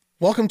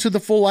Welcome to the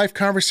Full Life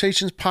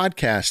Conversations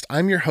podcast.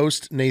 I'm your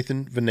host,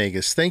 Nathan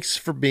Venegas. Thanks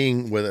for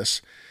being with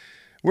us.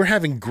 We're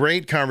having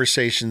great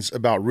conversations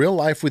about real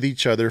life with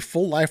each other,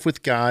 full life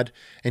with God,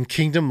 and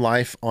kingdom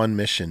life on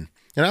mission.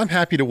 And I'm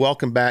happy to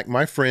welcome back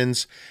my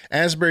friends,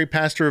 Asbury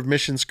Pastor of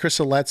Missions,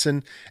 Crissa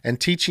Letson,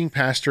 and Teaching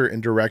Pastor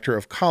and Director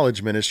of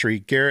College Ministry,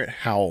 Garrett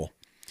Howell.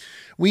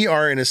 We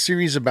are in a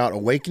series about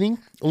awakening,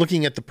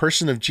 looking at the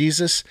person of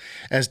Jesus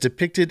as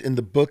depicted in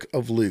the book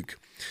of Luke.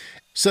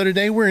 So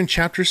today we're in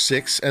chapter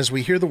 6 as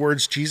we hear the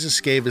words Jesus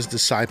gave his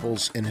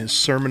disciples in his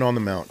Sermon on the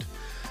Mount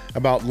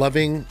about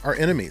loving our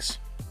enemies.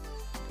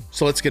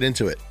 So let's get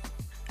into it.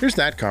 Here's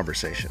that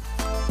conversation.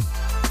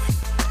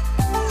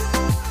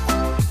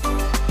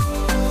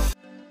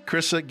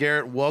 Crissa,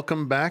 Garrett,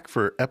 welcome back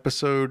for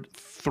episode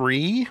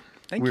 3.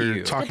 Thank you.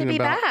 It's good to be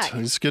back.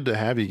 It's good to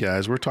have you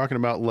guys. We're talking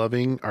about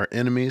loving our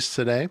enemies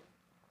today.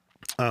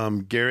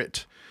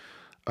 Garrett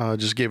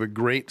just gave a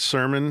great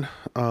sermon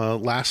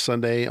last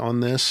Sunday on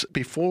this.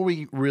 Before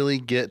we really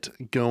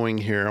get going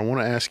here, I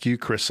want to ask you,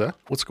 Crissa,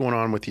 what's going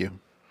on with you?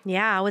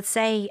 Yeah, I would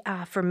say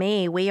for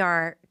me, we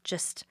are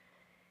just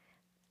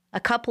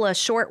a couple of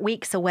short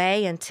weeks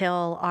away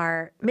until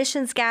our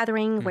missions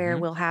gathering, where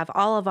we'll have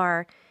all of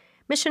our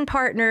mission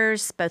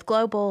partners, both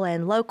global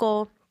and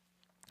local,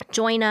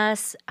 join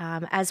us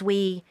as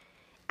we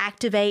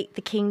activate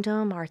the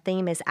kingdom. Our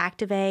theme is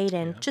activate,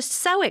 and just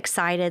so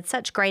excited,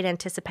 such great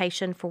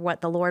anticipation for what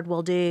the Lord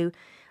will do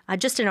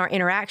just in our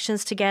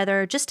interactions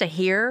together, just to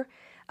hear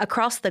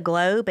across the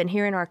globe and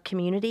here in our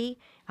community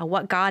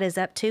what God is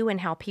up to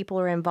and how people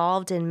are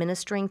involved in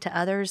ministering to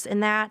others in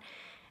that.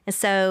 And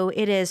so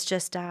it is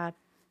just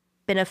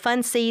been a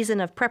fun season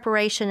of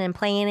preparation and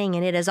planning,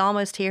 and it is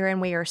almost here,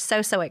 and we are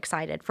so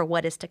excited for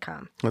what is to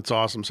come. That's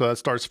awesome. So that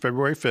starts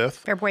February 5th.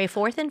 February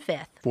 4th and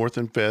 5th. 4th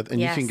and 5th. And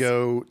Yes. you can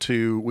go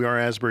to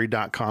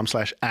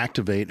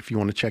weareasbury.com/activate if you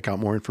want to check out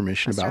more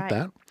information about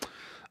that.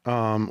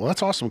 Well,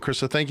 that's awesome,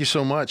 Crissa. Thank you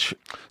so much.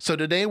 So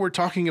today we're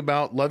talking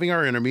about loving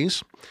our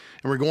enemies,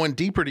 and we're going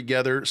deeper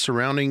together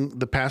surrounding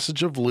the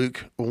passage of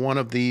Luke, one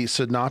of the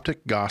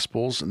synoptic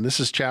gospels. And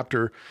this is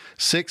chapter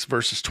 6,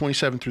 verses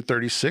 27 through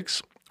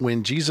 36.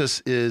 When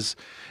Jesus is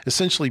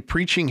essentially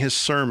preaching his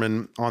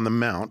Sermon on the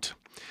Mount,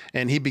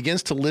 and he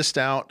begins to list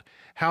out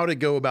how to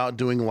go about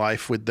doing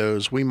life with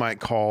those we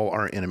might call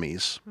our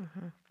enemies.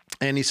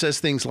 And he says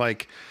things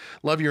like,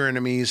 love your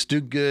enemies,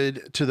 do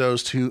good to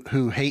those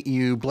who hate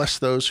you, bless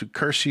those who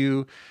curse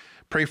you,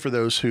 pray for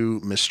those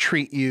who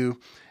mistreat you.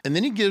 And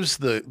then he gives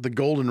the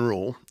golden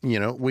rule. You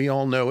know, we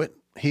all know it.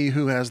 He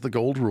who has the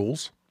gold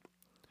rules.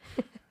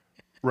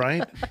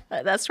 Right?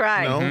 That's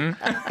right. No?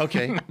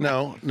 Okay.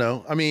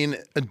 No. I mean,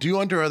 do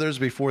unto others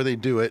before they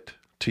do it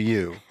to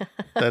you.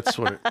 That's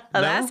what it...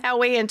 No? That's how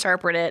we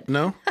interpret it.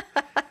 No?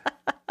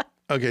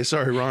 Okay,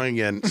 sorry, wrong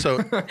again.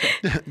 So,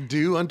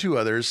 do unto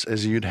others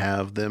as you'd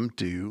have them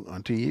do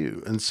unto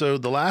you. And so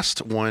the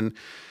last one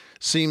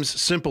seems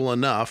simple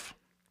enough,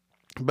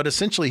 but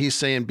essentially he's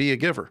saying be a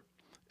giver,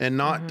 and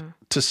not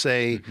to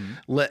say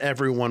let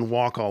everyone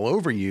walk all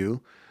over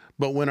you.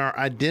 But when our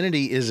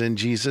identity is in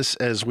Jesus,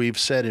 as we've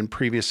said in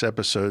previous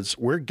episodes,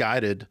 we're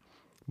guided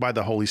by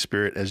the Holy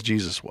Spirit as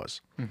Jesus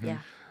was. Yeah.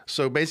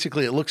 So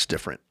basically it looks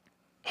different.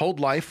 Hold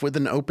life with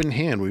an open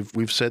hand.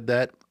 We've said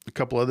that a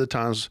couple other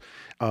times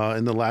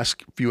in the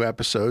last few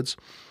episodes.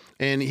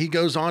 And he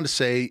goes on to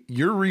say,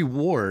 your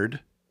reward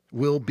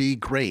will be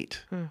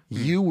great.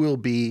 You will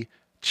be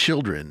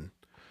children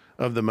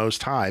of the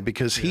Most High,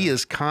 because he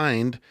is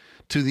kind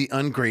to the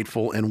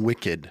ungrateful and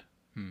wicked.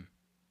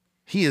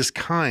 He is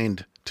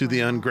kind to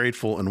the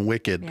ungrateful and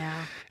wicked.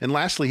 Yeah. And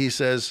lastly, he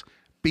says,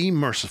 be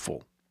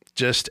merciful,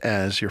 just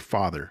as your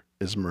Father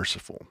is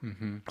merciful.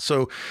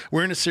 So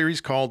we're in a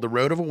series called The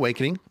Road of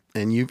Awakening,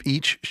 and you've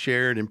each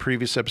shared in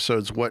previous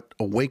episodes what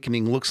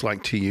awakening looks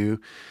like to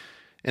you.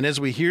 And as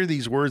we hear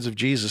these words of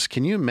Jesus,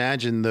 can you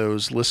imagine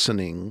those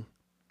listening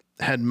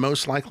had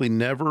most likely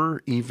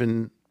never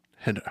even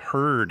had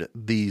heard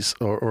these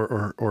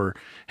or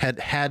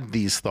had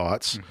these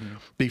thoughts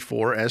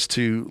before as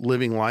to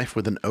living life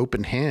with an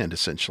open hand,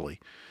 essentially.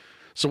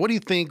 So what do you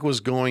think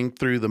was going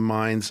through the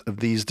minds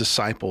of these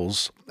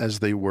disciples as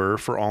they were,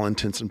 for all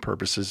intents and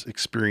purposes,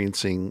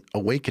 experiencing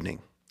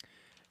awakening?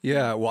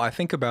 Yeah, well, I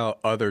think about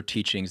other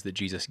teachings that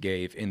Jesus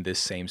gave in this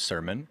same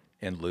sermon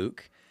in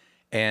Luke,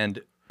 and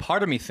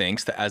part of me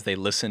thinks that as they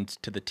listened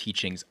to the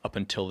teachings up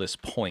until this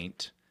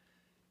point,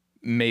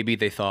 maybe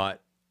they thought,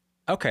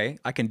 okay,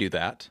 I can do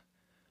that.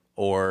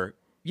 Or,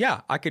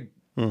 yeah, I could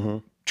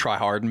try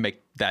hard and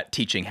make that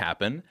teaching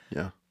happen.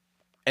 Yeah.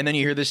 And then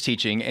you hear this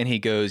teaching and he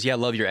goes, yeah,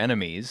 love your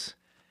enemies.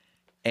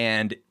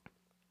 And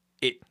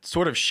it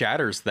sort of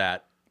shatters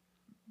that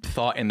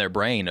thought in their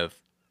brain of,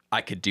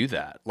 I could do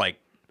that. Like,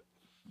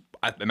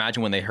 I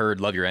imagine when they heard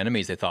love your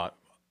enemies, they thought,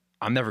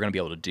 I'm never going to be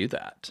able to do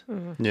that.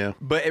 Yeah.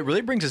 But it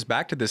really brings us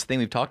back to this thing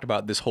we've talked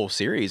about this whole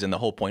series and the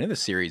whole point of the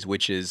series,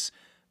 which is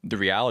the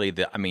reality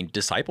that,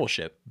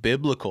 discipleship,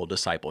 biblical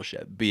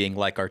discipleship, being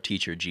like our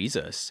teacher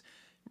Jesus,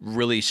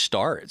 really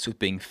starts with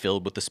being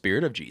filled with the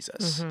Spirit of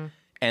Jesus.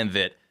 And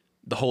that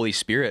the Holy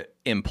Spirit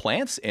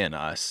implants in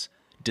us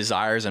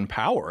desires and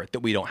power that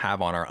we don't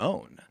have on our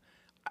own.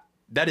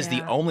 That is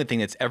the only thing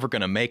that's ever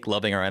going to make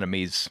loving our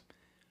enemies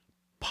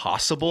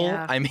possible.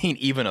 Yeah. I mean,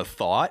 even a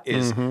thought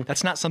is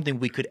that's not something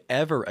we could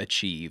ever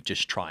achieve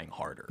just trying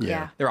harder.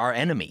 Yeah. They're our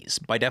enemies.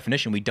 By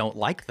definition, we don't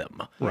like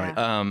them.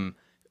 Right.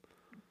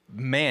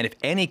 Man, if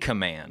any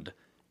command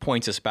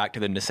points us back to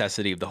the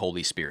necessity of the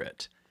Holy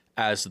Spirit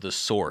as the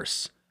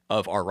source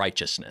of our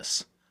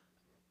righteousness,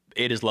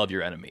 it is love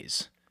your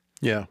enemies.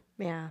 Yeah.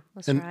 Yeah,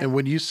 that's And right. and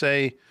would you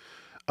say,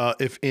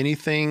 if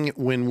anything,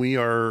 when we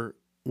are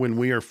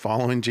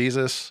following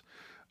Jesus,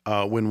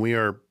 when we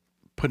are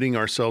putting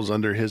ourselves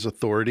under His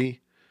authority,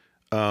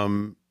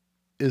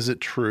 is it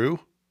true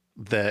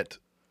that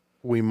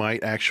we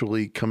might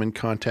actually come in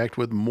contact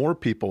with more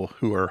people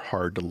who are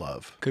hard to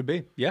love? Could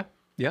be. Yeah.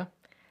 Yeah.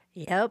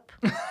 Yep.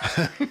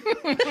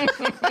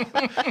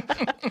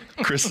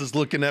 Chris is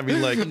looking at me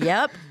like,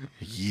 Yep.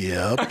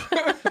 yep.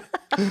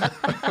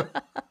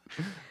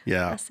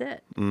 Yeah. That's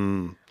it.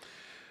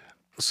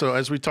 So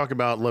as we talk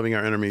about loving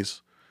our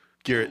enemies,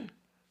 Garrett,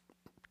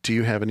 do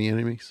you have any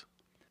enemies?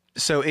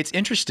 So it's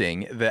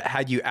interesting that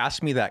had you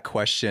asked me that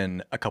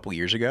question a couple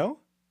years ago,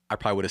 I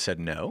probably would have said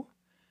no.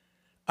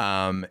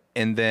 And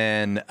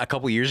then a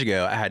couple years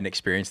ago, I had an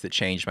experience that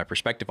changed my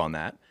perspective on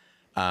that.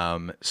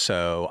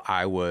 So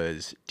I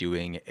was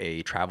doing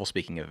a travel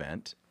speaking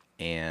event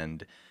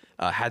and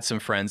had some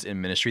friends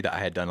in ministry that I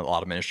had done a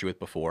lot of ministry with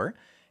before,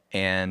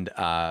 and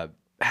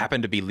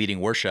happened to be leading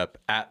worship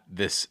at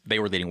this. They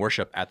were leading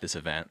worship at this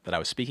event that I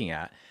was speaking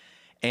at,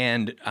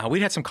 and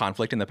we'd had some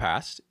conflict in the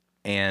past.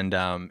 And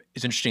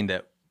it's interesting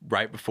that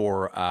right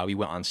before we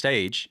went on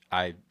stage,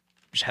 I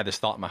just had this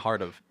thought in my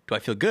heart of, do I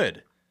feel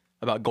good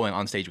about going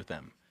on stage with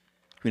them?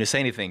 I'm going to say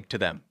anything to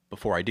them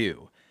before I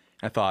do.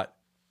 And I thought,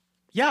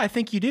 yeah, I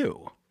think you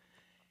do.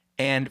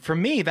 And for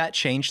me, that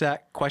changed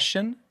that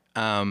question.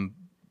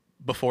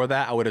 Before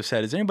that, I would have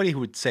said, is there anybody who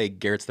would say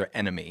Garrett's their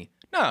enemy?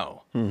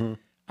 No.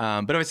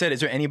 But if I said, is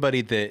there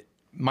anybody that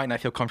might not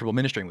feel comfortable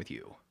ministering with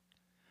you?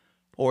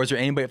 Or is there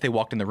anybody, if they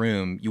walked in the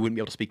room, you wouldn't be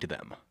able to speak to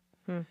them?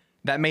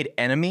 That made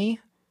enemy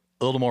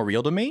a little more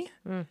real to me.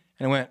 And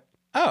I went,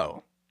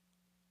 oh,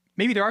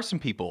 maybe there are some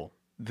people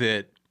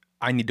that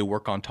I need to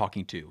work on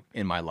talking to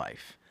in my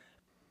life.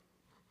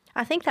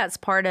 I think that's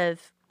part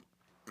of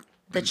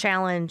the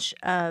challenge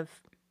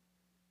of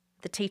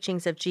the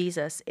teachings of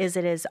Jesus is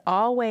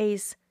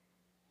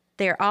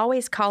they're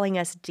always calling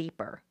us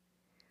deeper.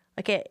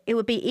 Like it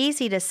would be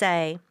easy to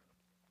say,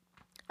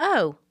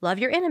 oh, love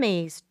your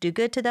enemies, do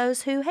good to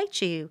those who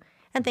hate you,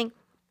 and think,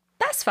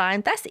 that's fine.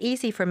 That's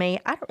easy for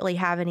me. I don't really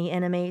have any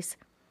enemies.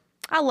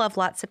 I love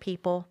lots of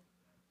people,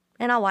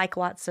 and I like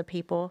lots of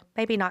people.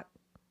 Maybe not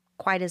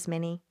quite as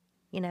many,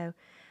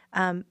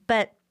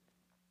 But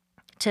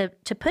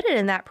to put it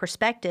in that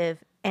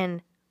perspective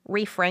and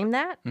reframe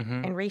that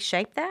and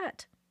reshape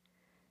that,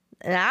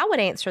 and I would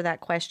answer that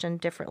question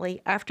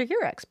differently after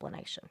your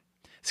explanation.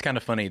 It's kind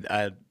of funny.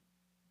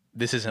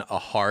 This isn't a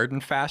hard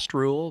and fast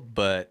rule,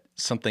 but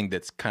something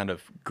that's kind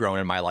of grown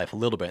in my life a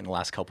little bit in the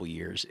last couple of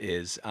years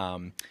is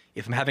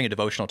if I'm having a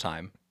devotional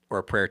time or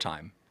a prayer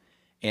time,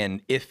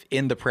 and if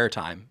in the prayer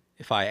time,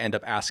 if I end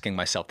up asking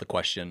myself the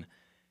question,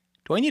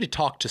 do I need to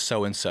talk to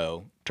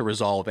so-and-so to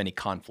resolve any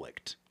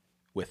conflict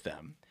with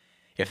them?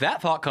 If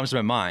that thought comes to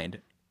my mind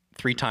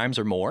 3 times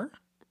or more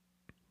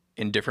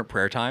in different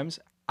prayer times,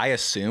 I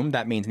assume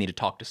that means I need to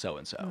talk to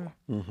so-and-so.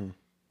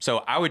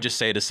 So I would just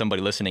say to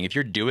somebody listening, if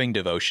you're doing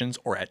devotions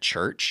or at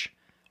church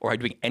or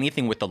doing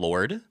anything with the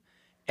Lord,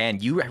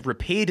 and you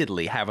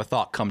repeatedly have a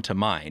thought come to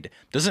mind,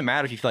 doesn't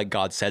matter if you feel like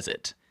God says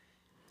it.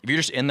 If you're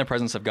just in the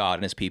presence of God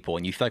and His people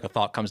and you feel like a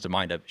thought comes to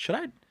mind of,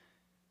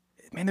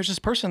 there's this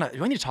person,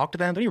 do I need to talk to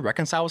them? Do I need to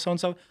reconcile with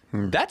so-and-so?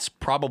 That's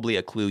probably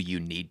a clue you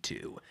need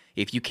to.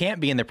 If you can't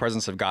be in the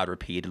presence of God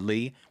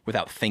repeatedly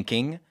without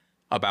thinking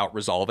about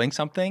resolving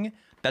something,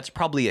 that's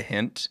probably a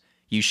hint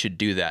you should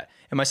do that.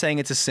 Am I saying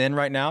it's a sin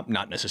right now?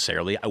 Not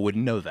necessarily. I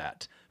wouldn't know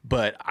that.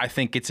 But I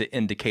think it's an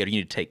indicator you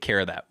need to take care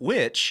of that,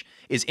 which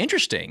is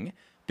interesting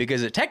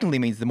because it technically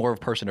means the more of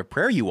a person of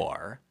prayer you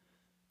are,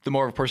 the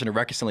more of a person of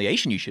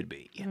reconciliation you should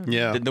be.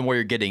 Yeah. The more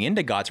you're getting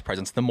into God's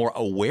presence, the more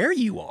aware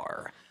you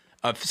are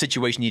of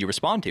situations you need to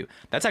respond to.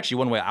 That's actually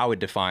one way I would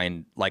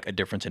define like a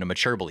difference in a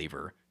mature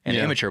believer and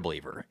an immature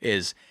believer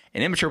is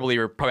an immature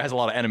believer probably has a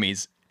lot of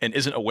enemies and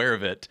isn't aware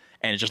of it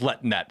and is just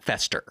letting that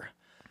fester.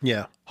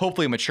 Yeah.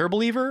 Hopefully a mature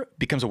believer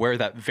becomes aware of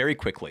that very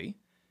quickly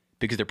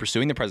because they're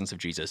pursuing the presence of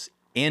Jesus,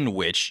 in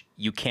which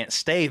you can't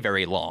stay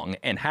very long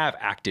and have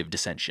active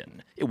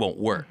dissension. It won't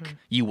work.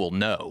 You will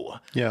know.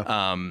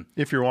 Yeah.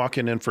 If you're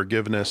walking in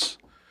forgiveness,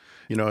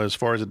 as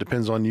far as it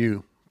depends on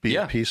you, be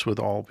at peace with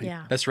all people.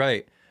 Yeah. That's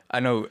right. I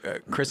know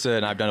Crissa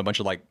and I've done a bunch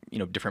of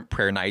different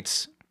prayer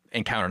nights,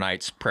 encounter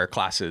nights, prayer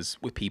classes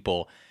with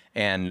people.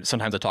 And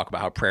sometimes I talk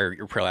about how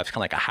your prayer life is kind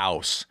of like a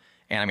house.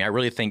 And I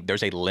really think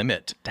there's a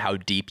limit to how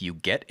deep you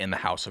get in the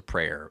house of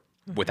prayer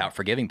without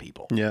forgiving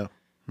people. Yeah.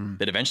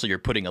 That eventually you're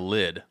putting a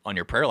lid on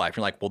your prayer life.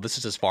 You're like, well, this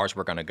is as far as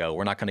we're going to go.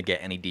 We're not going to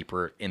get any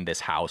deeper in this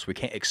house. We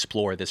can't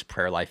explore this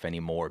prayer life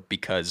anymore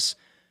because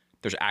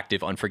there's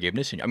active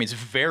unforgiveness. I mean, it's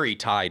very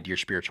tied to your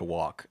spiritual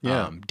walk.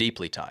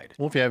 Deeply tied.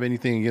 Well, if you have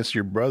anything against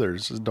your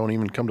brothers, don't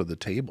even come to the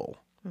table.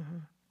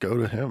 Go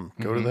to him.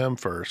 Go to them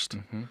first.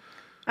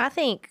 I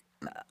think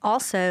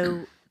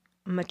also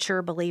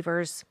mature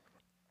believers,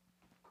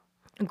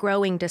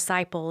 growing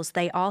disciples,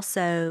 they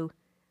also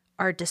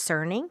are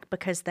discerning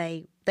because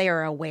they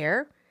are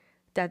aware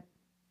that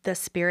the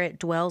Spirit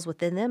dwells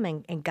within them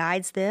and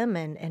guides them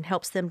and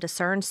helps them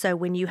discern. So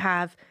when you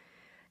have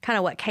kind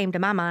of what came to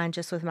my mind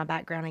just with my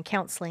background in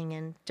counseling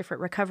and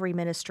different recovery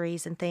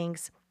ministries and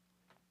things,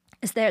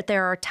 is that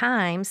there are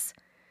times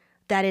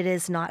that it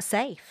is not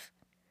safe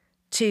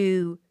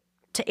to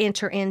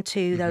enter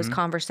into those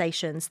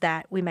conversations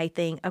that we may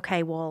think,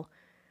 okay, well,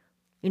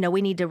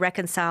 we need to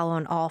reconcile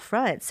on all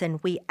fronts,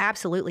 and we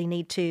absolutely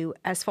need to,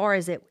 as far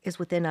as it is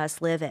within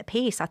us, live at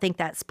peace. I think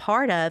that's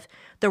part of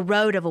the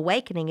road of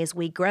awakening is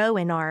we grow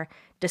in our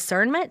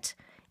discernment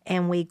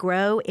and we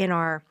grow in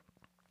our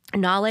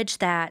knowledge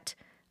that,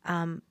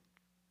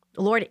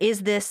 Lord,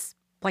 is this,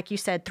 like you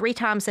said, 3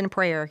 times in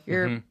prayer,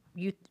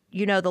 the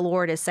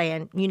Lord is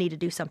saying you need to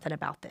do something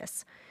about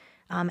this.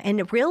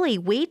 And really,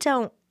 we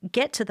don't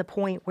get to the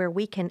point where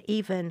we can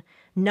even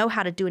know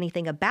how to do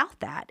anything about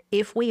that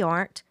if we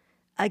aren't,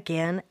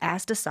 again,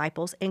 as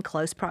disciples in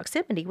close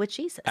proximity with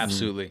Jesus.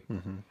 Absolutely.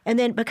 And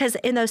then because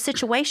in those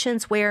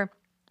situations where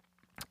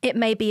it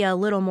may be a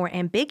little more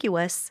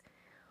ambiguous,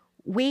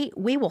 we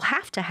will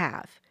have to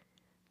have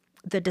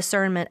the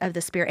discernment of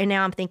the Spirit. And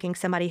now I'm thinking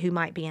somebody who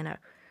might be in a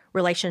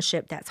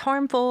relationship that's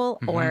harmful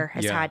or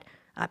has had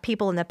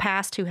people in the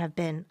past who have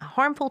been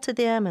harmful to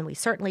them, and we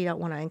certainly don't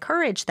want to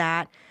encourage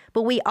that.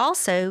 But we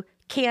also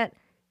can't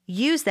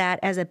use that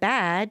as a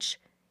badge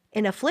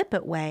in a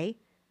flippant way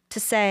to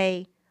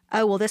say,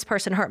 oh, well, this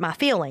person hurt my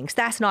feelings.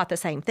 That's not the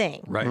same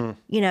thing. Right.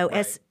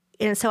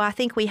 And so I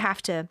think we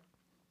have to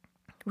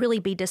really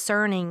be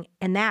discerning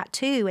in that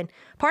too. And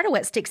part of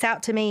what sticks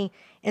out to me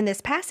in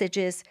this passage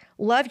is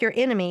love your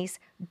enemies,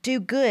 do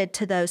good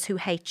to those who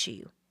hate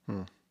you.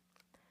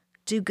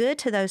 Do good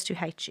to those who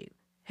hate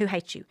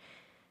you.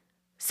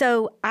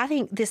 So I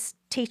think this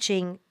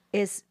teaching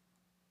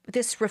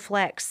this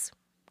reflects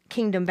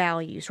kingdom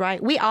values,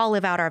 right? We all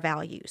live out our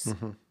values.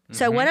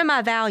 So one of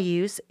my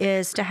values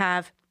is to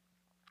have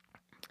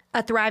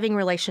a thriving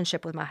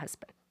relationship with my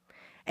husband.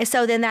 And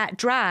so then that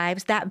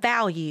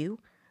value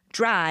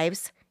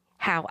drives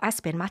how I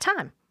spend my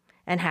time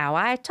and how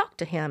I talk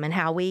to him and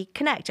how we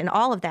connect and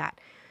all of that.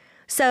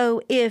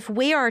 So if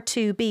we are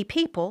to be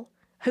people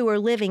who are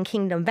living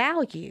kingdom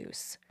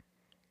values,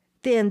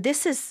 then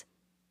this is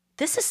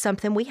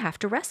something we have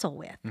to wrestle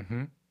with.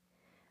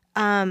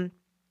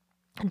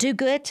 Do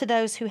good to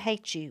those who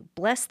hate you.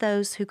 Bless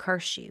those who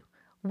curse you.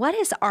 What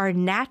is our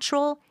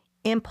natural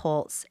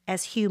impulse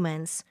as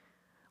humans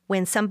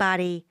when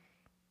somebody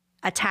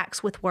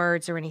attacks with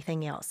words or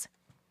anything else?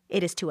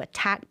 It is to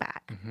attack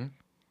back.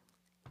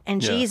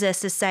 And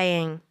Jesus is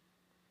saying,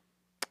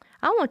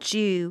 I want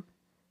you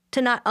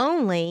to not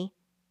only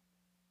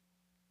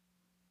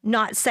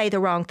not say the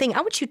wrong thing,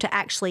 I want you to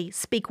actually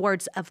speak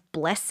words of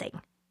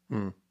blessing.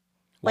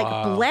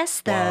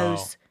 Bless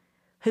those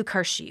who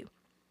curse you.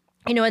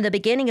 In the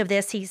beginning of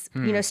this, he's,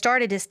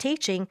 started his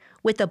teaching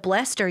with the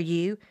blessed are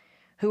you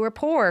who are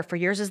poor, for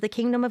yours is the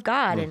kingdom of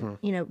God.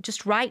 And,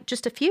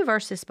 just a few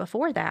verses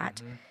before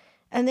that.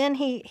 And then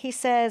he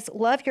says,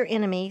 love your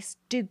enemies,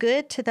 do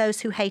good to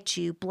those who hate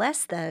you,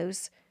 bless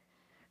those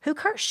who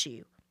curse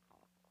you.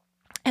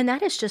 And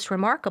that is just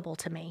remarkable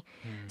to me.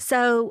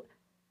 So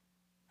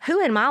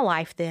who in my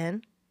life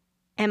then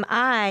am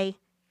I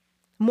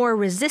more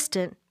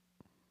resistant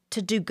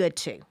to do good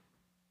to?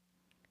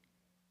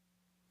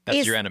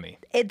 That's your enemy.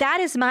 That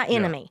is my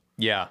enemy.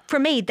 Yeah. For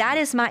me, that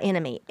is my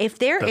enemy. If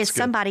there is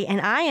somebody,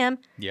 and I am,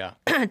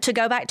 to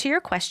go back to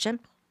your question,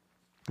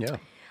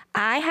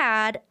 I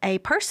had a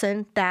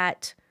person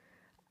that,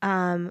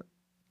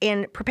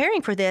 in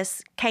preparing for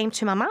this, came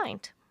to my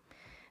mind.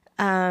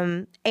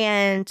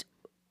 And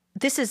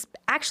this is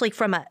actually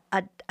from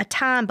a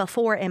time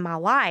before in my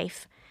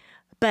life,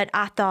 but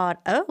I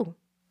thought,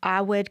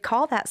 I would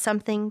call that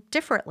something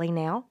differently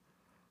now,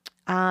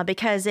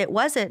 because it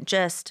wasn't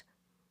just,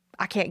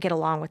 I can't get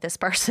along with this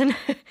person.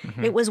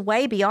 It was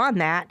way beyond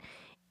that.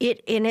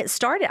 It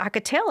started, I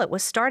could tell it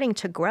was starting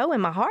to grow in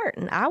my heart.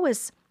 And I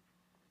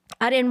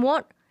didn't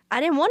want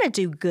to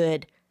do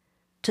good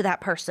to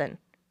that person.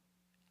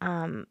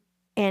 And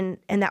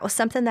that was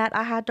something that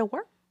I had to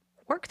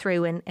work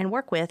through and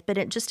work with.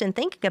 But just in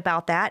thinking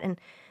about that and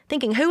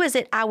thinking, who is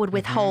it I would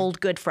withhold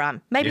good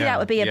from? Maybe that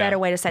would be a better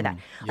way to say that.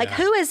 Like,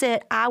 who is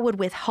it I would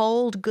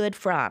withhold good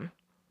from?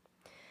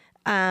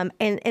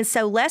 And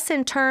so less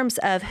in terms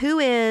of who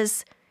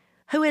is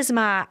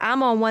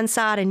I'm on one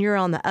side and you're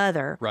on the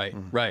other. Right.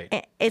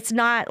 It's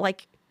not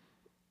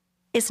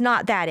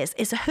that.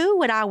 It's who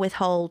would I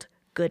withhold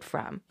good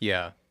from?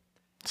 Yeah.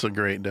 It's a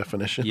great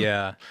definition.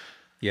 Yeah.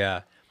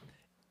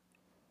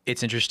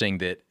 It's interesting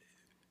that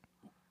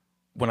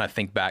when I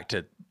think back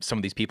to some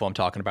of these people I'm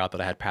talking about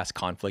that I had past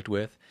conflict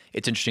with,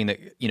 it's interesting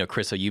that,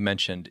 Crissa, you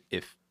mentioned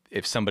if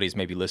if somebody's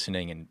maybe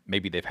listening and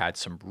maybe they've had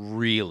some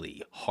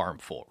really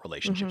harmful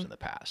relationships in the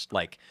past,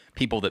 like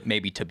people that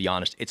maybe, to be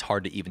honest, it's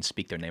hard to even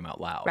speak their name out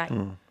loud. Right.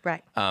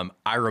 Right.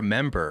 I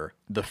remember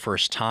the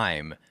first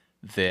time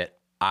that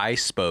I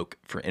spoke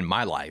in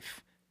my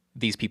life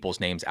these people's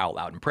names out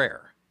loud in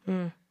prayer.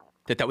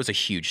 That was a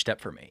huge step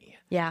for me.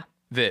 Yeah.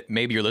 That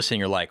maybe you're listening,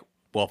 you're like,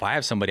 well, if I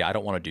have somebody I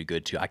don't want to do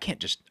good to,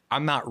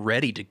 I'm not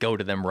ready to go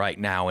to them right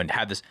now and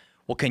have this.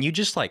 Well, can you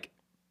just like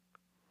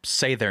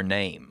say their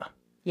name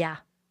Yeah.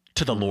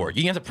 to the Lord?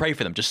 You don't have to pray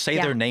for them. Just say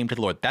their name to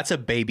the Lord. That's a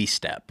baby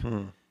step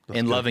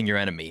in loving your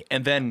enemy.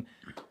 And then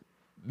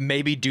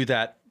maybe do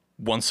that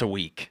once a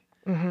week.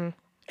 And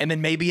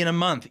then maybe in a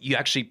month, you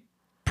actually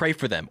pray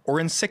for them, or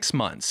in 6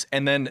 months.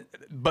 And then,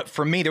 but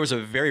for me, there was a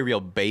very real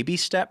baby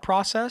step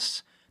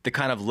process that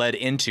kind of led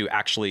into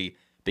actually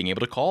being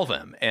able to call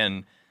them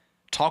and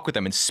talk with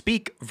them and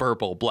speak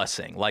verbal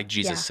blessing, like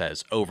Jesus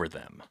says, over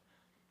them.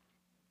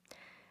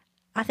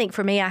 I think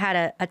for me, I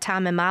had a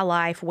time in my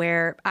life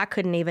where I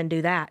couldn't even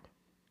do that.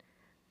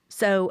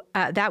 So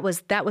that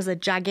was a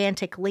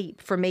gigantic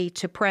leap for me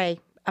to pray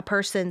a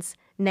person's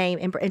name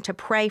and to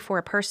pray for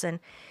a person.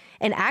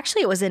 And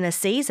actually, it was in a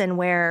season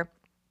where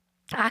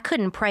I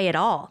couldn't pray at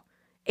all.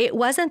 It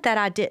wasn't that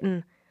I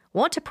didn't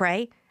want to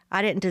pray.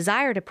 I didn't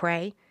desire to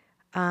pray.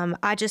 Nothing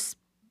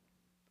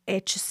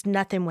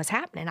was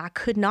happening. I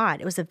could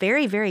not. It was a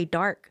very, very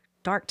dark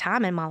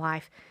time in my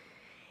life.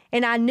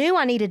 And I knew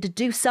I needed to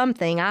do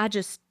something. I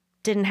just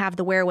didn't have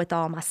the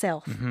wherewithal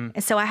myself.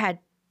 And so I had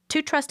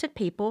 2 trusted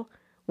people.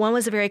 One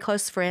was a very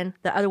close friend.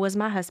 The other was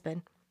my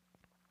husband.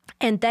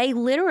 And they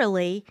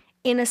literally,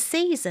 in a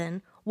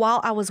season,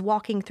 while I was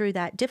walking through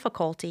that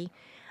difficulty,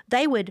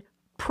 they would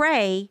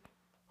pray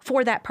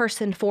for that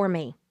person for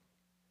me.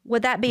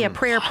 Would that be a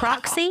prayer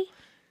proxy?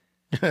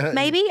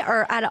 Maybe?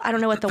 Or I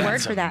don't know what the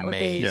word for that would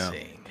be. Yeah.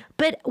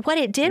 But what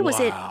it did was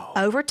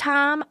over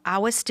time, I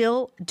was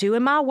still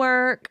doing my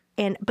work.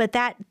 But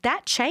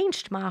that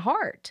changed my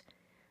heart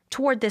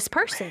toward this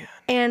person.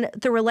 And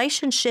the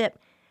relationship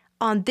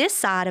on this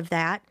side of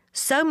that,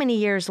 so many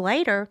years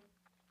later,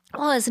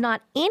 is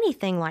not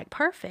anything like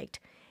perfect.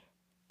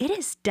 It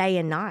is day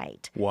and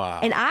night. Wow.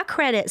 And I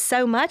credit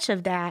so much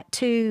of that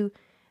to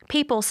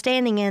people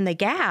standing in the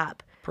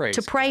gap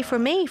to pray for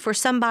me, for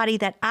somebody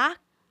that I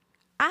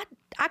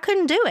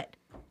couldn't do it.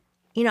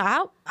 You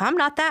know, I'm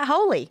not that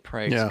holy.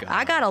 Praise God.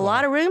 I got a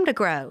lot of room to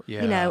grow,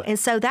 you know, and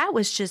so that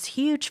was just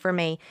huge for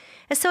me.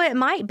 And so it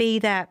might be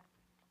that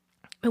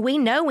we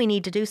know we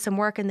need to do some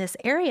work in this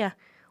area.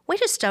 We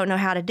just don't know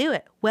how to do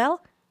it.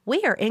 Well,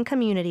 we are in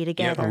community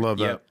together. I love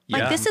that.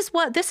 Like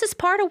this is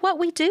part of what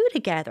we do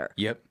together.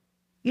 Yep.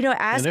 You know,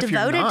 as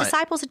devoted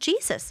disciples of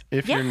Jesus.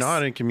 If you're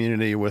not in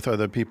community with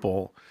other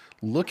people,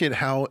 look at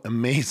how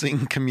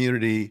amazing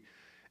community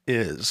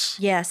is.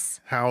 Yes.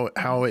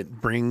 How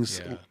it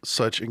brings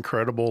such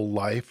incredible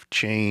life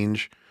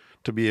change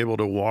to be able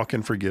to walk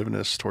in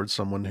forgiveness towards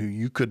someone who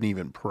you couldn't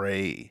even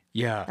pray.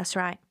 Yeah. That's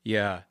right.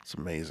 Yeah. It's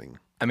amazing.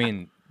 I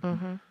mean,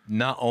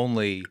 not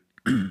only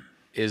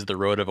is the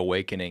road of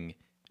awakening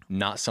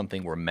not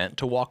something we're meant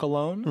to walk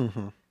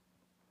alone,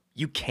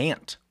 you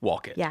can't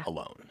walk it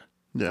alone.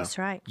 Yeah. That's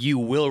right. You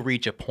will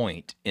reach a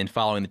point in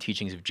following the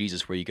teachings of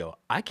Jesus where you go,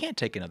 I can't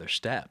take another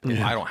step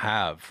if I don't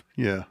have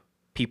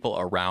people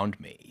around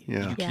me.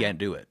 You can't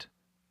do it.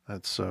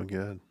 That's so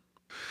good.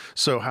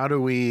 So how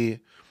do we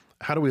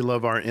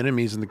love our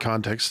enemies in the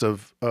context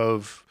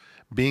of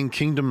being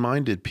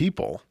kingdom-minded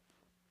people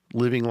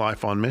living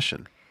life on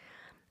mission?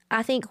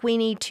 I think we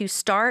need to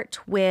start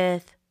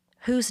with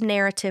whose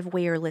narrative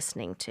we are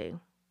listening to.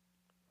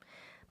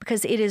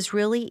 Because it is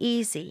really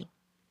easy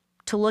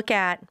to look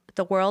at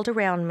the world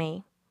around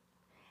me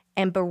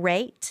and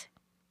berate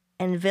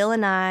and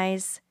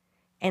villainize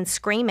and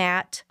scream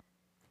at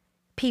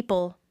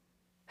people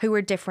who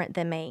are different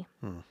than me.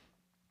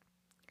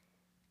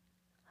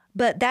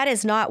 But that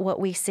is not what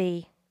we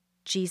see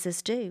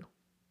Jesus do.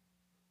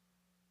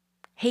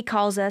 He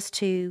calls us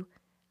to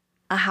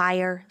a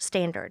higher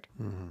standard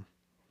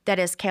that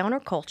is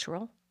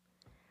countercultural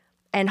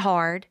and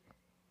hard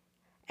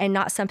and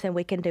not something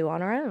we can do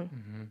on our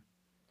own.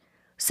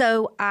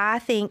 So I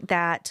think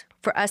that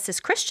for us as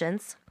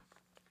Christians,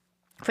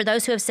 for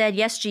those who have said,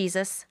 yes,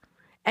 Jesus,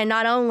 and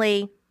not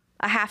only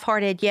a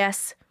half-hearted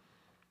yes,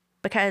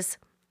 because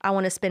I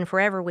want to spend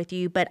forever with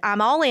you, but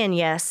I'm all in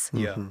yes,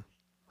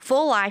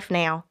 full life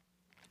now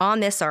on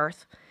this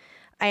earth,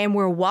 and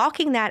we're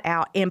walking that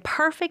out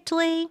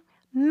imperfectly,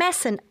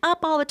 messing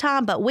up all the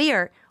time, but we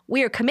are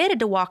committed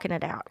to walking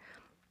it out.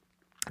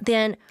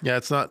 Then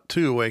it's not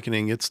to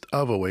awakening, it's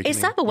of awakening.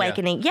 It's of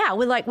awakening.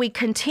 We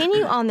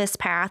continue on this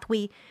path.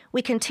 We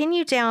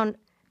continue down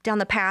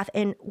the path,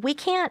 and we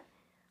can't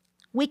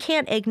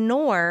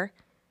ignore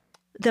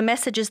the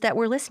messages that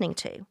we're listening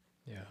to.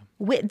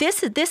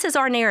 This is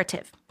our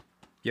narrative.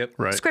 Yep.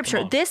 Right.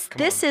 Scripture.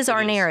 This is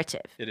our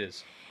narrative. It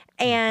is.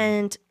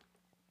 And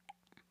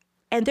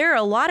there are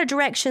a lot of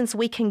directions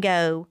we can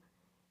go,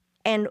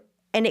 and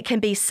it can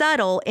be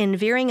subtle in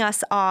veering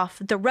us off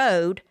the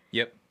road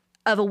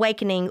of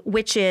awakening,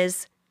 which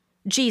is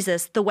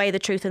Jesus, the way, the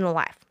truth, and the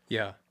life.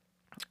 Yeah.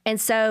 And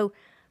so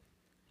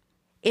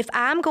if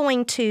I'm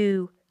going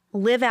to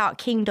live out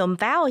kingdom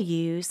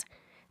values,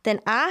 then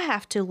I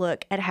have to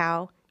look at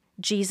how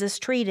Jesus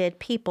treated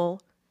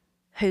people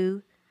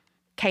who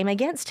came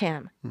against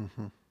him.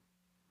 Mm-hmm.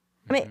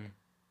 I mean,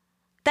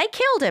 they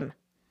killed him,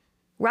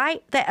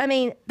 right?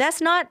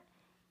 That's not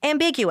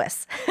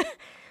ambiguous.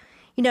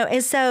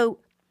 And so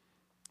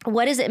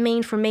what does it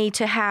mean for me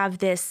to have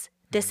this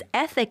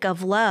ethic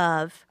of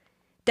love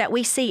that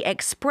we see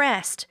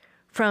expressed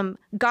from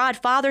God,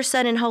 Father,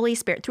 Son, and Holy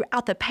Spirit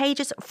throughout the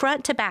pages,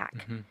 front to back?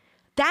 Mm-hmm.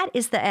 That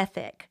is the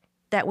ethic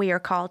that we are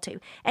called to,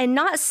 and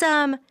not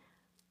some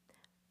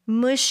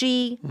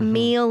mushy,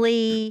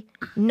 mealy,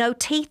 no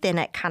teeth in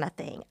it kind of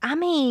thing. I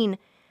mean,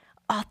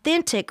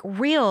 authentic,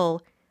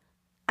 real.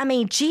 I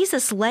mean,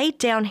 Jesus laid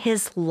down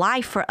his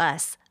life for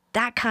us,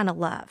 that kind of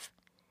love.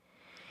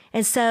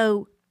 And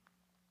so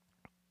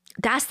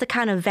that's the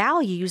kind of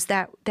values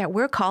that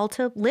we're called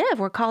to live.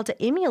 We're called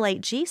to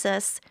emulate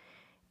Jesus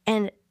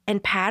and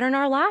pattern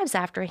our lives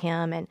after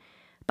him. And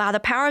by the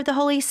power of the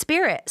Holy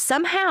Spirit,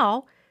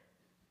 somehow,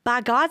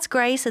 by God's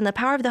grace and the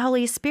power of the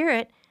Holy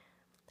Spirit,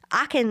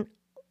 I can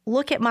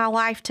look at my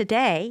life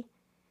today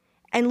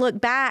and look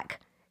back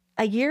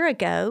a year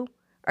ago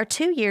or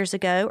 2 years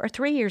ago or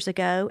 3 years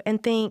ago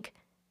and think,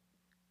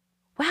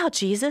 wow,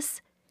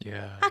 Jesus,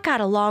 I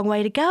got a long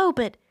way to go,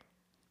 but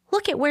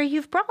look at where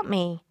you've brought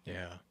me.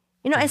 Yeah.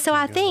 And so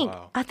I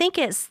think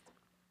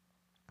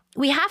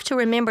we have to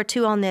remember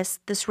too on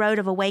this road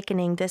of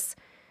awakening, this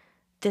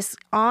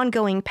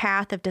ongoing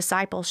path of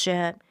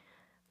discipleship.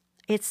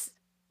 It's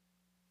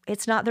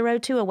not the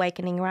road to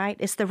awakening, right?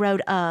 It's the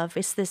road of.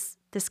 It's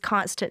this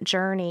constant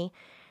journey.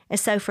 And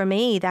so for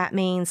me, that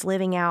means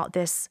living out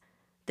this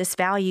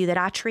value that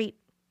I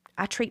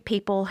treat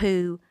people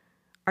who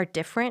are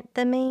different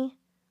than me.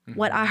 Mm-hmm.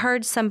 What I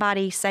heard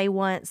somebody say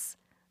once,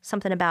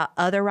 something about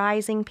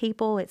otherizing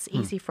people. It's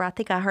easy I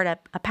think I heard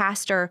a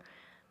pastor,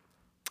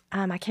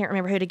 I can't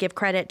remember who to give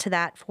credit to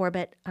that for,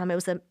 but it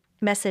was an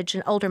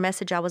older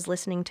message I was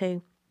listening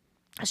to.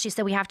 She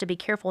said we have to be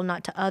careful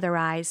not to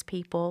otherize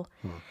people.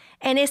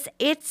 And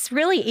it's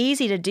really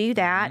easy to do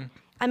that.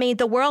 I mean,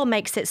 the world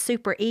makes it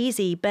super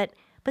easy, but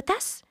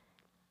that's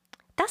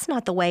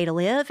not the way to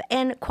live.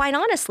 And quite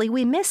honestly,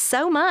 we miss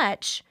so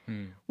much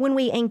when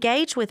we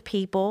engage with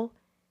people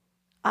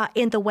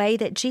in the way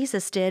that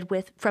Jesus did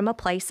from a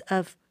place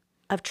of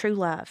true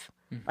love.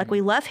 Mm-hmm. Like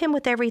we love him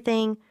with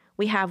everything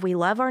we have. We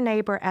love our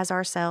neighbor as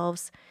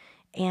ourselves.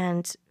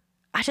 And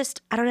I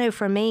don't know,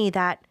 for me,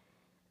 that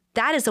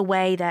is a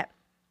way that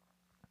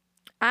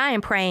I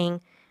am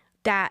praying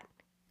that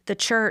the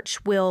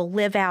church will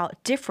live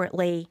out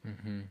differently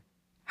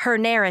her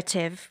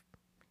narrative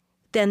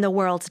than the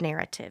world's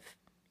narrative.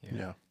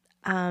 Yeah.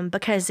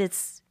 Because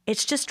it's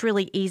just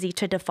really easy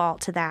to default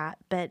to that.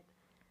 But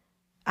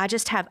I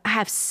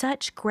have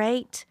such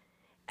great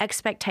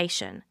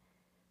expectation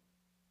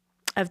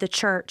of the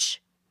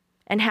church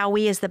and how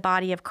we as the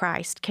body of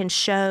Christ can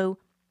show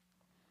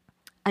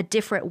a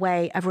different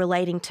way of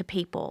relating to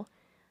people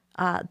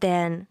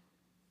than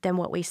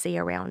what we see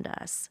around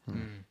us.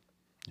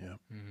 Yeah.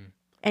 Mm-hmm.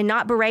 And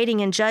not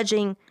berating and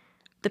judging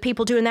the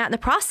people doing that in the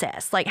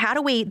process. Like, how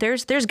do we,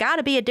 there's got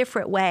to be a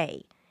different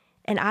way.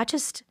 And I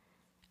just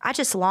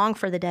long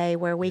for the day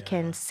where we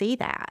can see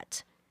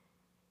that.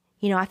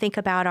 I think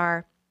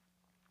about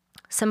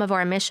some of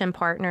our mission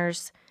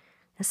partners,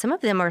 and some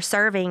of them are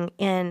serving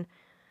in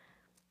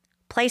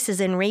places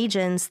and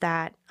regions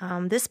that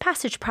this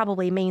passage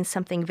probably means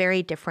something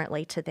very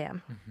differently to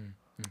them.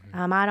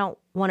 Mm-hmm. Mm-hmm. I don't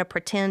want to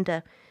pretend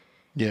to,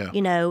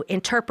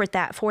 interpret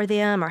that for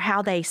them or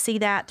how they see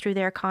that through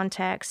their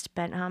context,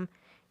 but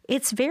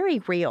it's very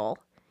real.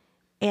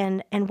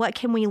 And what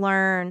can we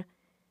learn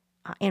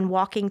in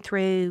walking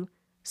through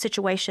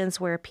situations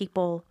where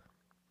people,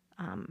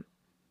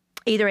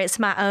 either it's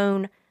my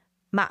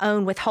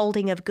own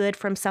withholding of good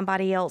from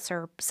somebody else,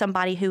 or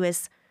somebody who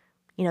is,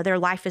 their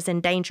life is in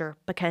danger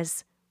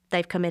because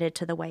they've committed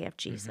to the way of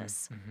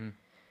Jesus. Mm-hmm.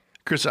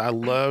 Crissa, I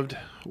loved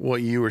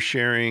what you were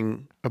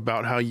sharing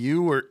about how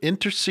you were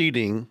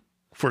interceding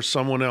for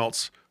someone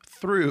else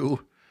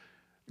through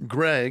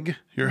Greg,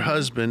 your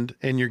husband,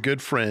 and your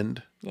good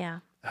friend. Yeah.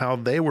 How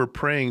they were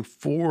praying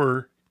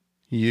for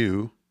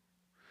you.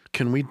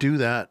 Can we do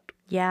that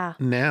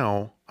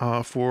now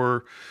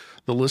for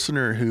the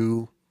listener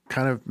who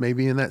kind of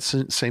maybe in that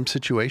same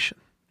situation?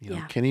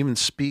 Can't even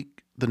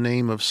speak the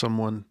name of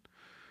someone.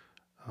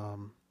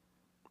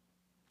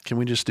 Can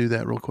we just do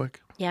that real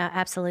quick? Yeah,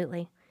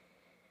 absolutely.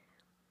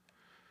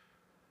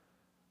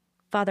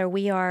 Father,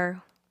 we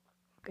are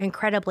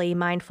incredibly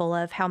mindful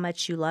of how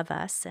much you love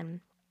us and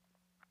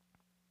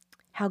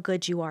how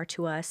good you are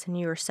to us, and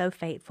you are so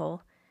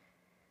faithful.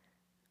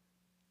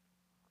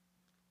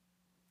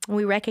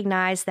 We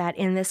recognize that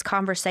in this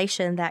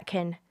conversation that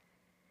can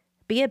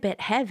be a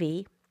bit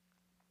heavy,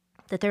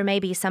 that there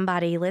may be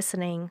somebody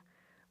listening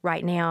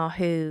right now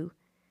who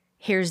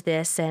hears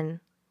this and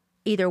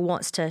either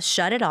wants to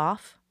shut it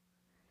off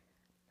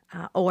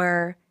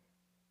or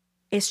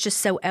it's just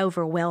so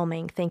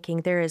overwhelming,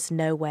 thinking there is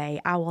no way,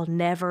 I will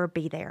never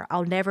be there.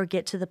 I'll never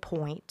get to the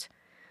point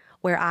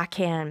where I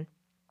can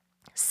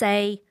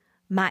say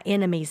my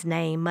enemy's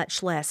name,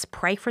 much less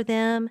pray for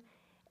them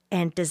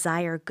and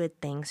desire good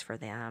things for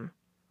them.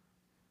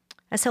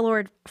 And so,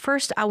 Lord,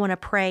 first I want to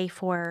pray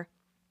for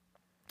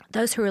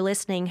those who are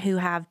listening who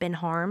have been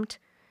harmed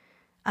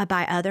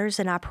by others.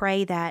 And I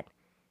pray that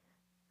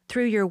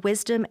through your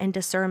wisdom and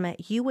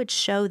discernment, you would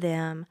show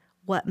them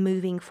what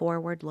moving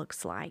forward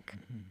looks like.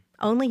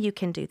 Only you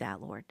can do that,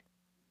 Lord.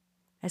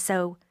 And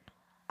so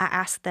I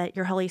ask that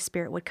your Holy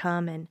Spirit would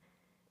come and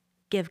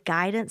give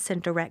guidance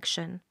and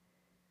direction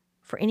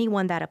for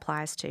anyone that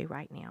applies to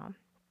right now.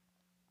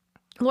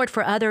 Lord,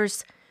 for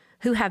others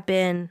who have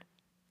been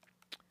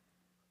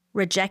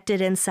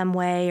rejected in some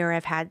way or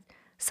have had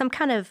some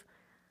kind of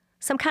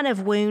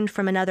wound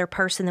from another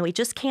person that we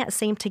just can't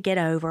seem to get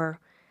over.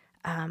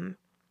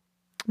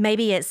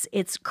 Maybe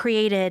it's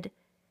created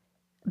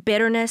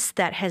bitterness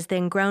that has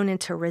then grown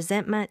into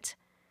resentment.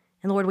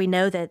 And Lord, we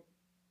know that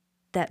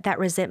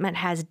resentment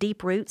has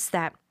deep roots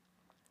that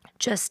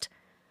just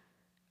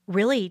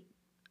really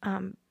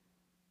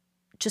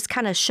just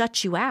kind of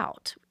shut you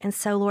out. And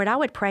so, Lord, I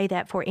would pray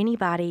that for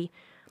anybody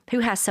who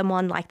has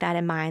someone like that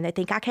in mind, they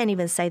think, I can't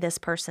even say this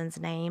person's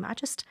name.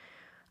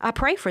 I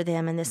pray for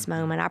them in this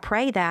moment. I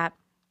pray that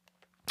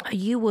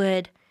you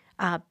would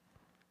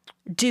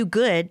do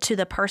good to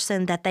the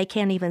person that they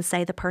can't even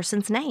say the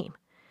person's name.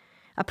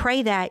 I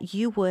pray that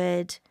you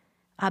would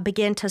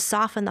begin to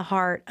soften the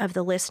heart of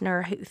the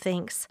listener who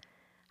thinks,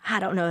 I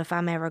don't know if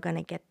I'm ever going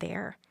to get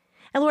there.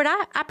 And Lord,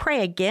 I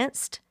pray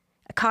against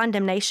a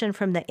condemnation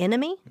from the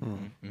enemy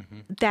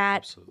that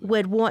Absolutely.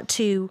 Would want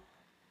to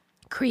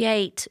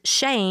create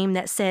shame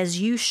that says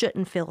you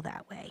shouldn't feel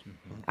that way.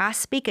 I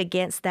speak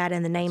against that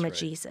in the name of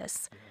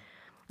Jesus.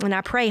 Yeah. And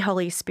I pray,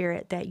 Holy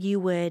Spirit, that you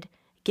would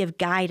give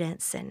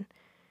guidance and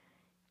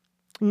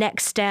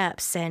next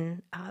steps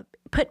and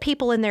put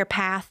people in their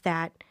path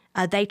that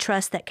they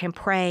trust that can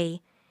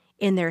pray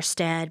in their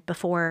stead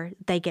before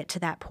they get to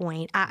that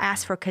point. I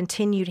ask for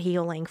continued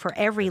healing for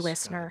every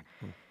listener,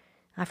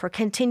 for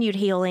continued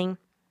healing,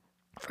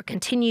 for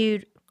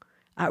continued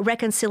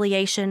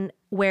reconciliation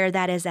where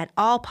that is at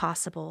all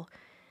possible.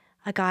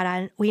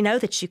 God, we know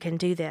that you can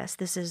do this.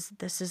 This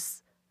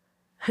is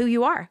who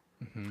you are.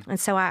 And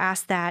so I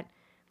ask that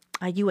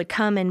you would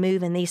come and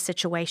move in these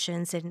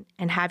situations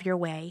and have your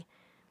way.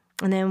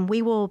 And then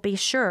we will be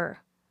sure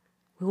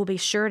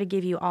to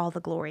give you all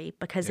the glory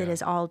because it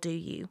is all due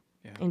you.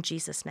 Yeah. In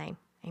Jesus' name,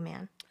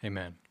 amen.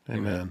 Amen.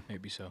 Amen.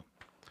 Maybe so.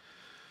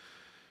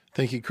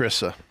 Thank you,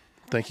 Crissa.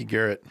 Thank you,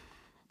 Garrett.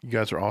 You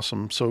guys are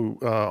awesome. So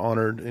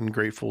honored and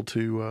grateful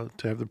to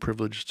have the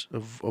privilege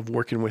of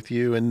working with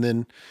you and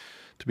then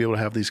to be able to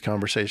have these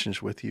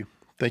conversations with you.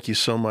 Thank you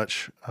so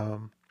much.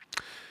 We'll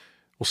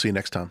see you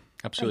next time.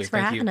 Absolutely. Thanks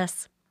for having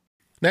us.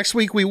 Next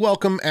week, we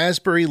welcome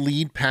Asbury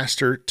lead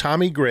pastor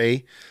Tommy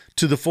Gray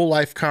to the Full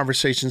Life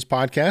Conversations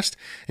podcast,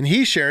 and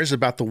he shares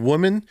about the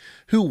woman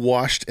who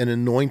washed and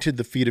anointed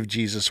the feet of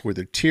Jesus with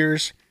her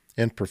tears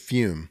and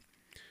perfume.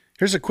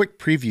 Here's a quick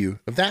preview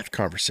of that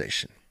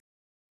conversation.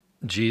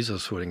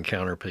 Jesus would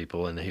encounter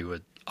people, and he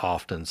would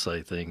often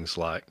say things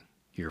like,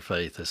 your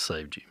faith has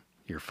saved you.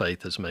 Your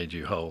faith has made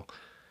you whole.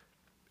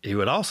 He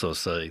would also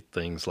say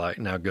things like,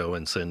 now go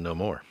and sin no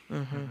more.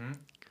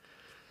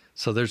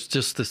 So there's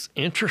just this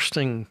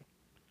interesting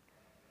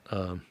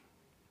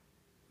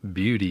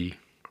beauty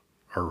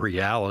or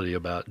reality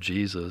about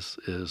Jesus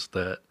is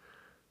that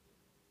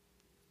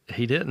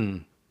he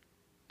didn't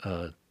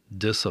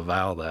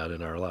disavow that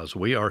in our lives.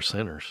 We are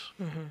sinners.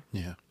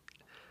 Yeah.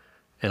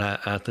 And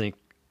I think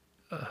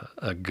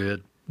a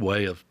good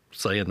way of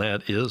saying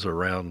that is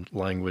around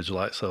language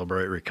like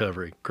Celebrate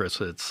Recovery.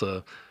 Crissa, it's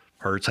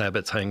hurts,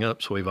 habits,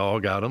 hang-ups. We've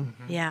all got them.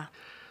 Yeah.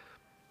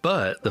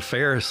 But the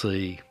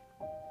Pharisee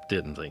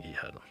didn't think he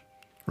had them.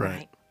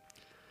 Right.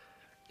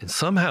 And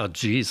somehow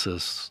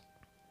Jesus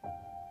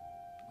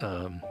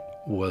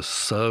was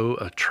so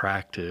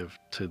attractive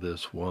to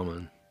this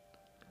woman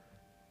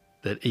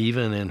that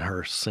even in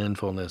her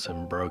sinfulness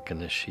and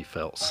brokenness, she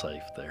felt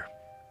safe there.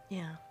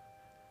 Yeah.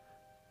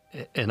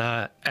 And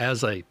I,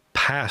 as a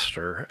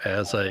pastor,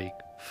 as a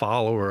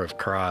follower of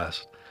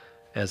Christ,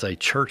 as a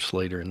church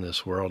leader in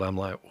this world, I'm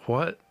like,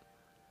 what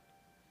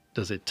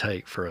does it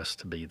take for us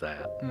to be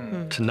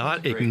that? To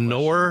not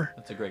ignore,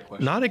 That's a great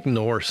question. not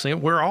ignore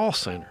sin. We're all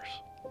sinners.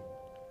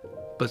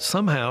 But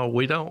somehow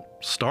we don't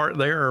start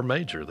there or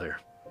major there.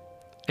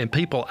 And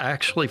people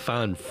actually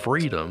find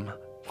freedom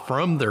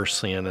from their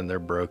sin and their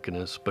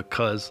brokenness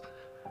because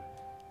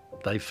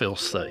they feel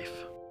safe.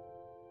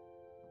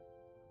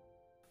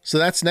 So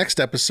that's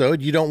next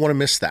episode. You don't want to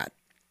miss that.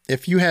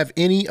 If you have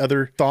any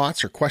other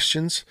thoughts or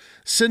questions,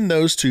 send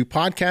those to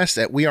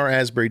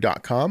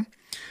podcast@weareasbury.com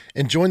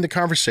and join the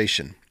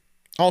conversation.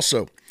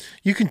 Also,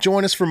 you can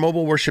join us for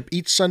mobile worship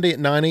each Sunday at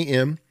 9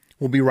 a.m.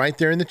 We'll be right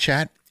there in the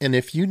chat. And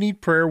if you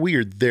need prayer, we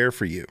are there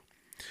for you.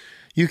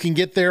 You can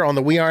get there on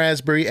the We Are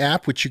Asbury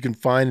app, which you can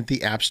find at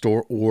the App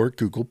Store or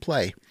Google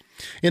Play.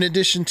 In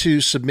addition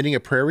to submitting a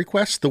prayer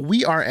request, the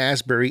We Are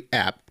Asbury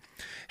app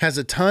has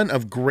a ton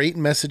of great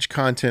message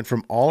content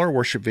from all our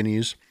worship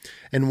venues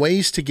and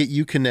ways to get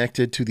you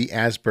connected to the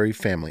Asbury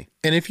family.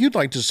 And if you'd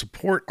like to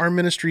support our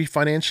ministry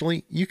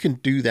financially, you can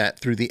do that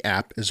through the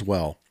app as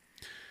well.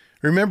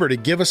 Remember to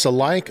give us a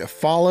like, a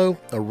follow,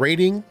 a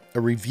rating,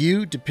 a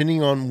review,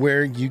 depending on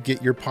where you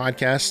get your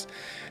podcasts,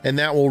 and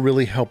that will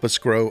really help us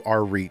grow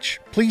our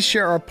reach. Please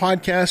share our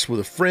podcast with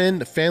a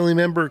friend, a family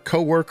member,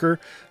 coworker,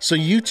 so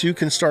you too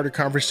can start a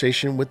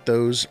conversation with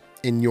those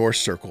in your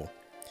circle.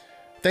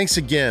 Thanks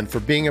again for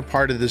being a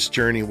part of this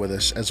journey with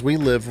us as we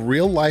live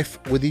real life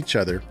with each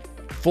other,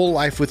 full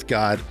life with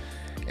God,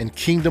 and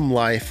kingdom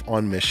life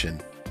on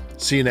mission.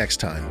 See you next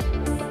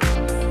time.